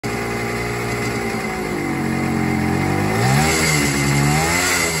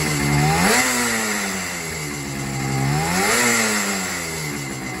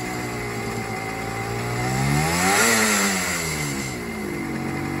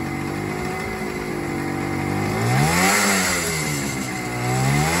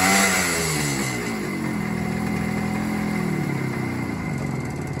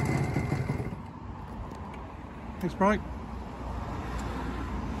right.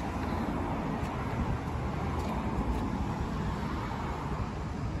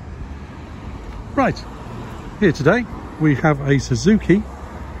 Right, here today we have a Suzuki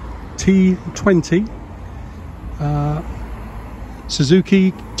T20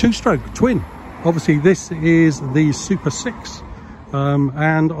 Suzuki two-stroke twin. Obviously this is the Super Six,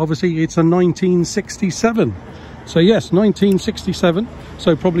 and obviously it's a 1967. So yes, 1967,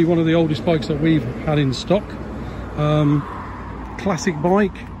 so probably one of the oldest bikes that we've had in stock. Classic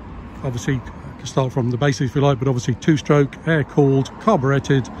bike, obviously to start from the basics if you like, but obviously two-stroke, air-cooled,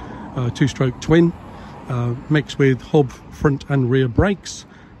 carburetted, two-stroke twin, mixed with hub front and rear brakes.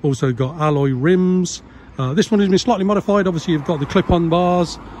 Also got alloy rims. This one has been slightly modified. Obviously you've got the clip-on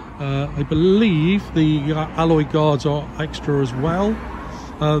bars. I believe the alloy guards are extra as well.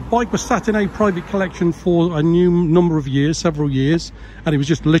 Bike was sat in a private collection for a number of years, several years, and it was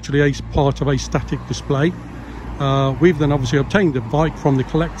just literally a part of a static display. We've then obviously obtained the bike from the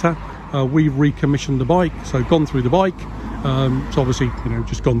collector. We've recommissioned the bike, so gone through the bike. So obviously, you know,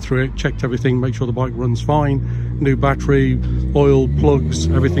 just gone through it, checked everything, make sure the bike runs fine, new battery, oil, plugs,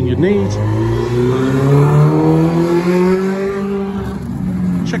 everything you need.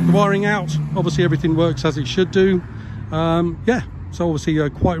 Check the wiring out, obviously everything works as it should do. Yeah, so obviously a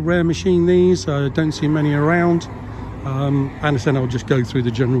quite rare machine these, don't see many around. And then I'll just go through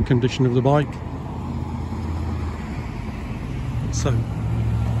the general condition of the bike. So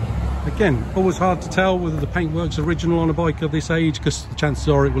again, always hard to tell whether the paintwork's original on a bike of this age, because the chances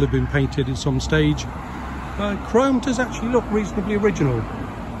are it will have been painted at some stage. Chrome does actually look reasonably original.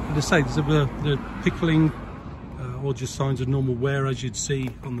 As I say, there's the pickling or just signs of normal wear, as you'd see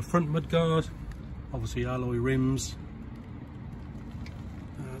on the front mudguard. Obviously alloy rims.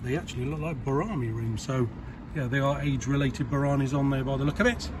 They actually look like Barani rims, so yeah, they are age-related Baranis on there by the look of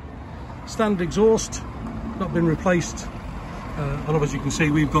it. Standard exhaust, not been replaced. And as you can see,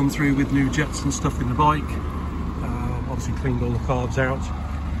 we've gone through with new jets and stuff in the bike. Obviously cleaned all the carbs out.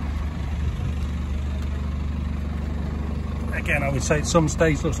 Again, I would say at some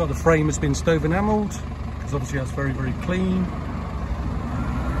stage looks like the frame has been stove enamelled, because obviously that's very, very clean.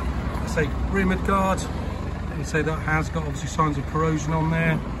 I say rear mud guard, you say that has got obviously signs of corrosion on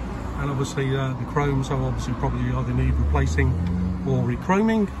there, and obviously the chrome, so obviously probably either need replacing or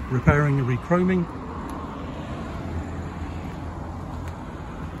re-chroming, repairing and re-chroming.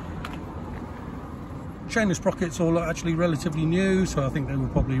 Chainless sprockets all are actually relatively new, so I think they were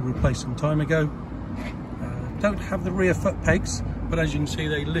probably replaced some time ago. Don't have the rear foot pegs, but as you can see,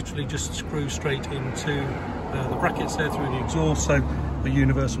 they literally just screw straight into the brackets there through the exhaust, so a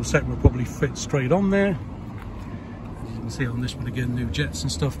universal set will probably fit straight on there. As you can see on this one again, new jets and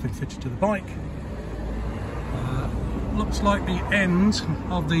stuff been fitted to the bike. Looks like the end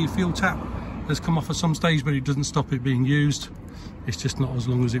of the fuel tap has come off at some stage, but it doesn't stop it being used. It's just not as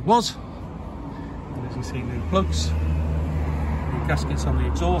long as it was. As you see, new plugs, new gaskets on the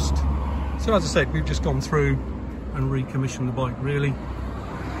exhaust. So as I said, we've just gone through and recommissioned the bike really.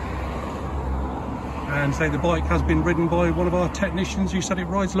 And say the bike has been ridden by one of our technicians who said it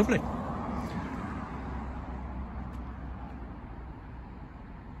rides lovely.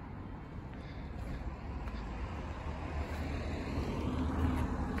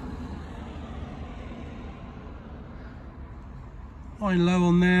 High and low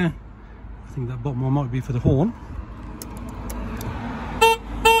on there. I think that bottom one might be for the horn.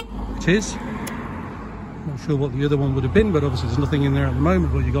 It is. Not sure what the other one would have been, but obviously there's nothing in there at the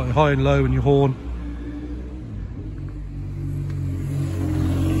moment. But you've got your high and low and your horn.